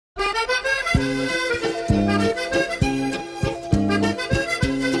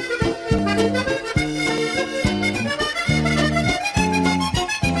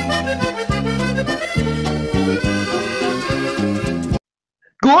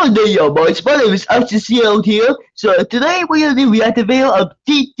Hello there, y'all boys. My name is Archie here. So today we're gonna do react video of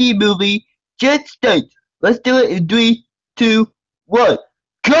DC movie Jet State. Let's do it in 3, 2, 1,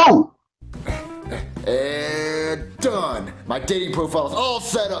 go! And done. My dating profile is all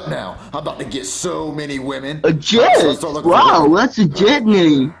set up now. I'm about to get so many women. A jet? Wow, that's a jet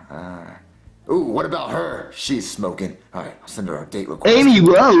name. Ooh, what about her? She's smoking. All right, I'll send her a date request. Amy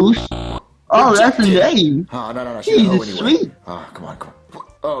Rose. Oh, that's a name. Oh, no. She's anyway. sweet. Oh, come on.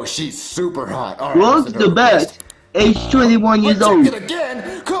 Oh, she's super hot. All right, World's the best. Age 21 years old. It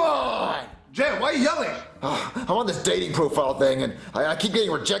again? Come on. Jen, why are you yelling? I'm on this dating profile thing, and I keep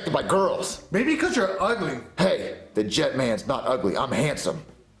getting rejected by girls. Maybe because you're ugly. Hey, the jet man's not ugly. I'm handsome.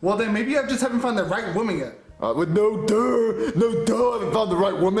 Well, then maybe I just haven't found the right woman yet. With no duh. I haven't found the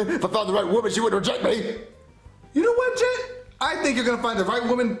right woman. If I found the right woman, she wouldn't reject me. You know what, Jen? I think you're gonna find the right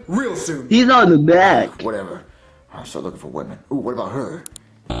woman real soon. He's on the back. Whatever. I'll start looking for women. Ooh, what about her?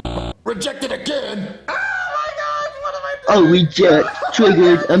 Rejected again? Oh my God! What am I Oh, doing? reject.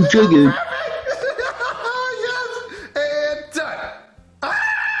 Triggered. I'm triggered. Yes, and done. Oh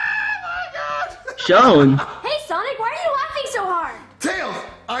my God! Sean. Hey Sonic, why are you laughing so hard? Tails,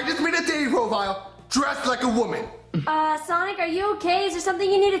 I just made a dating profile dressed like a woman. Sonic, are you okay? Is there something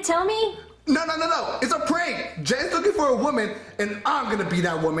you need to tell me? No. It's a prank. Jen's looking for a woman, and I'm gonna be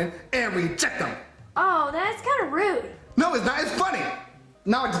that woman and reject them. Oh, that's kind of rude. No, it's not. It's funny.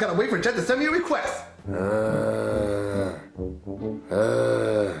 Now I just gotta wait for Jen to send me a request.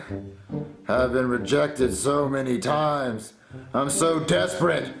 I've been rejected so many times. I'm so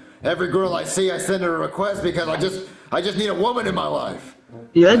desperate. Every girl I see, I send her a request because I just need a woman in my life.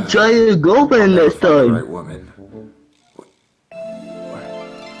 Yeah, try your girlfriend next Find the right time. woman.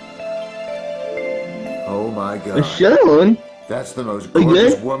 Oh my God. Sean. That's the most Again?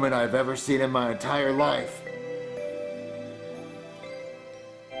 gorgeous woman I've ever seen in my entire life.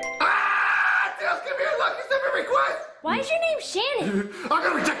 Tails, give me a look. You sent me a request. Why is your name Shannon? I'm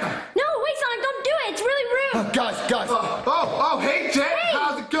gonna reject them. No, wait Sonic, don't do it. It's really rude. Guys. Hey, Jen.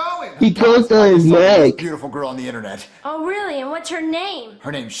 How's it going? He goes on his This neck. beautiful girl on the internet. Oh, really? And what's her name?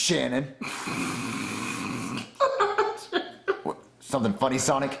 Her name's Shannon. What, something funny,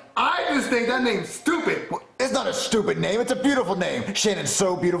 Sonic? I just think that name's stupid. It's not a stupid name, it's a beautiful name. Shannon's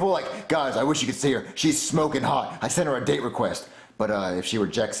so beautiful, like, guys, I wish you could see her. She's smoking hot. I sent her a date request, but if she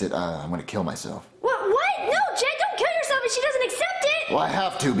rejects it, I'm gonna kill myself. What? No, Jen, don't kill yourself if she doesn't accept it. Well, I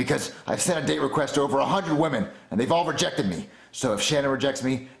have to, because I've sent a date request to over 100 women, and they've all rejected me. So if Shannon rejects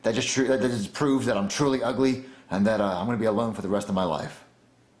me, that just proves that I'm truly ugly, and that I'm gonna be alone for the rest of my life.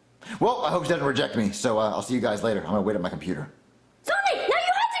 Well, I hope she doesn't reject me, so I'll see you guys later. I'm gonna wait at my computer. Sonic, now you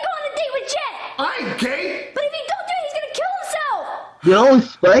have to go on a date with Jet. I ain't gay. But if you don't do it, he's gonna kill himself. They're all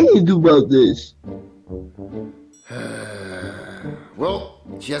excited about this. Well,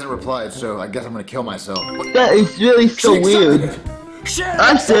 she hasn't replied, so I guess I'm gonna kill myself. That is really so She accepted weird. it. Shannon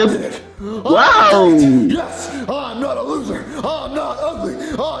I accepted said, it. wow. Yes, I'm not a loser. I'm not ugly.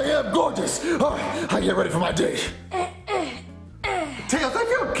 I am gorgeous. All right, I get ready for my date. Tails, I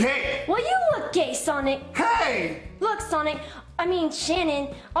feel gay. Well, you look gay, Sonic. Hey. Look, Shannon,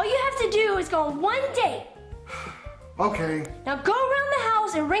 all you have to do is go on one date. Okay. Now go around the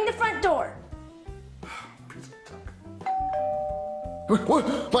house and ring the front door.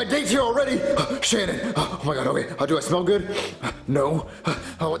 What? My date's here already? Shannon. Oh my God, okay. Do I smell good? No.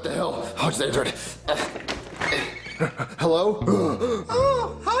 What the hell? I'll just answer it. Hello?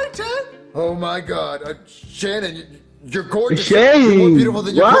 Oh, hi, Jen. Oh my God. Shannon, you're gorgeous. Shane, You're more beautiful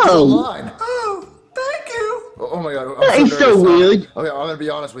than your wow. pictures online. Oh, thank you. Oh my God. That is so nervous. weird. Okay, I'm gonna be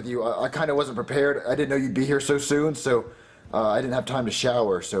honest with you. I kind of wasn't prepared. I didn't know you'd be here so soon, so I didn't have time to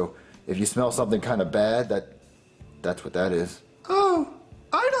shower. So if you smell something kind of bad, that's what that is. Oh,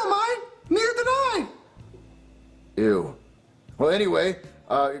 I don't mind. Neither did I. Ew. Well, anyway,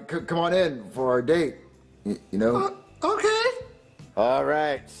 come on in for our date. You know? Okay. All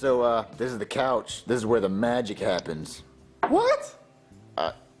right. So this is the couch. This is where the magic happens. What?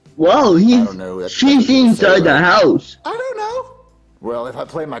 Wow, I don't know. she's inside the house. I don't know. Well, if I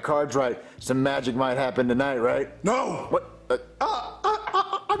play my cards right, some magic might happen tonight, right? No. What?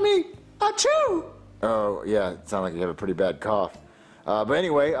 I mean, achoo. Oh, yeah, it sounds like you have a pretty bad cough. But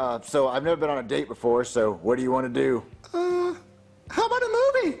anyway, so I've never been on a date before, so what do you want to do? How about a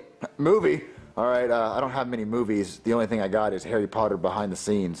movie? Movie? All right, I don't have many movies. The only thing I got is Harry Potter behind the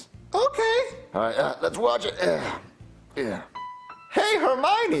scenes. Okay. All right, let's watch it. Yeah. Hey,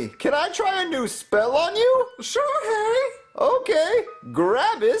 Hermione, can I try a new spell on you? Sure, Harry. Okay,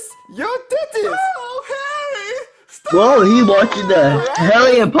 Grabbis, your titties. Oh, Harry. Stop. Whoa, he watching the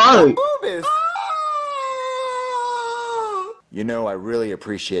Harry and Potter. Boobies. Oh! You know, I really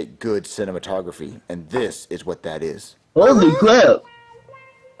appreciate good cinematography, and this is what that is. Holy crap.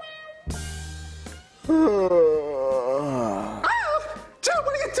 Joe, what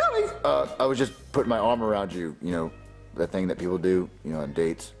are you doing? I was just putting my arm around you, you know, the thing that people do, you know, on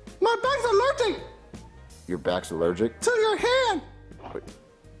dates. My back's allergic Your back's allergic? to your hand. Wait.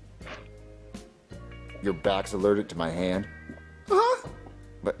 Your back's allergic to my hand? Huh?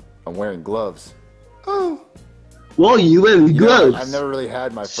 But I'm wearing gloves. Oh. Whoa, you wearing You know, gloves? I've never really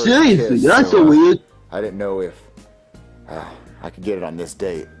had my first Seriously, kiss, that's so weird. I didn't know if I could get it on this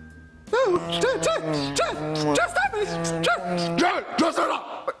date. No, just stop it. Just shut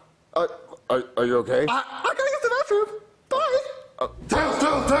up. Are you okay? I gotta use the bathroom. Bye. Tails.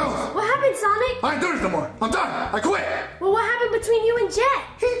 What happened, Sonic? I ain't doing this no more. I'm done. I quit. Well, what happened between you and Jet?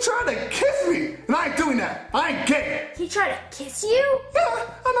 He tried to kiss me, and I ain't doing that. I ain't gay. He tried to kiss you? Yeah,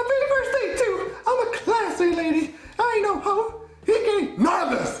 on my very first date too. I'm a classy lady. I ain't no hoe. He ain't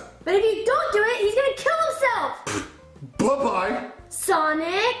none of this. But if you don't do it, he's gonna kill himself! Bye-bye.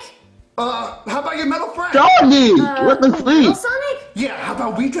 Sonic? How about your metal friend? Sonic! What the Real freak? Sonic? Yeah, how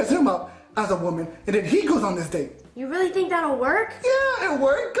about we dress him up as a woman, and then he goes on this date? You really think that'll work? Yeah, it'll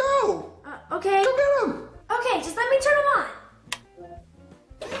work. Go. Okay. Go get him. Okay, just let me turn him on.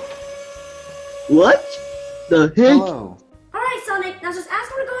 What the heck? Hello. Alright, Sonic, now just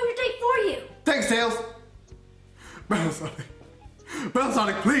ask him to go on your date for you. Thanks, Tails. Battle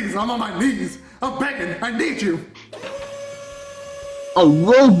Sonic, please. I'm on my knees. I'm begging. I need you. A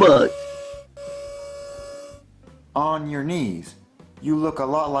robot. On your knees. You look a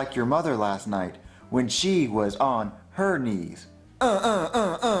lot like your mother last night when she was on her knees. Battle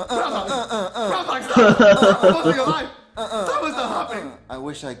Sonic, stop. I'm losing your life. Stop with the hopping. I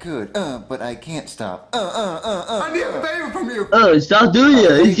wish I could, but I can't stop. I need a favor from you. Stop doing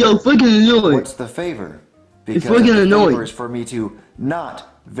that. It's so freaking annoying. What's the favor? Because fucking if the annoying. favor is for me to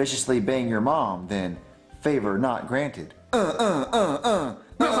not viciously bang your mom, then favor not granted. Battle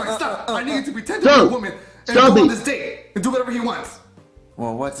Sonic, stop. I need you to pretend to Stop. be a woman and Stop go on it. this date and do whatever he wants.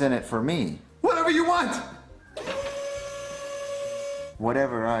 Well, what's in it for me? Whatever you want.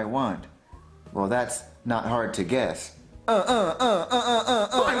 Whatever I want. Well, that's not hard to guess.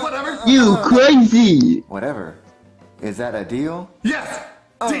 Fine, whatever. You crazy. Whatever. Is that a deal? Yes.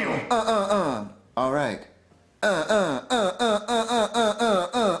 Deal. All right. All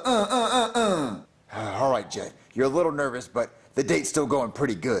right, Jet. You're a little nervous, but the date's still going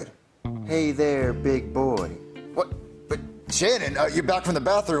pretty good. Hey there, big boy. What? But Shannon, you're back from the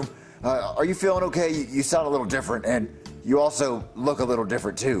bathroom. Are you feeling okay? You sound a little different, and you also look a little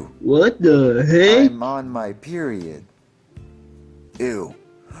different too. What the heck? I'm on my period. Ew.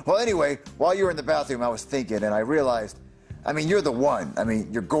 Well, anyway, while you were in the bathroom, I was thinking, and I realized, I mean, you're the one. I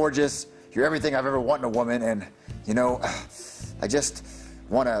mean, you're gorgeous. You're everything I've ever wanted in a woman, and, you know, I just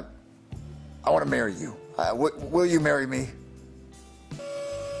want to marry you. Will you marry me?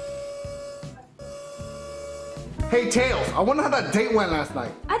 Hey, Tails. I wonder how that date went last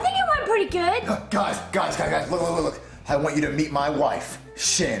night. I think it went pretty good. Guys, look. I want you to meet my wife,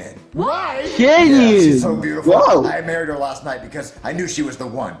 Shannon. Why? Shannon. Yeah, she's so beautiful. Whoa. I married her last night because I knew she was the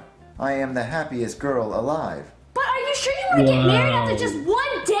one. I am the happiest girl alive. But are you sure you want to get married after just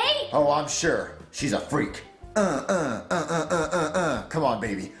one date? Oh, I'm sure. She's a freak. Come on,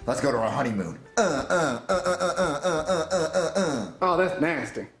 baby. Let's go to our honeymoon. Oh, that's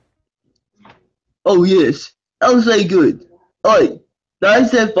nasty. Oh yes. That was very good. Alright.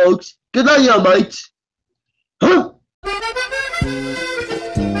 That's it, folks. Good night, y'all mates. Huh?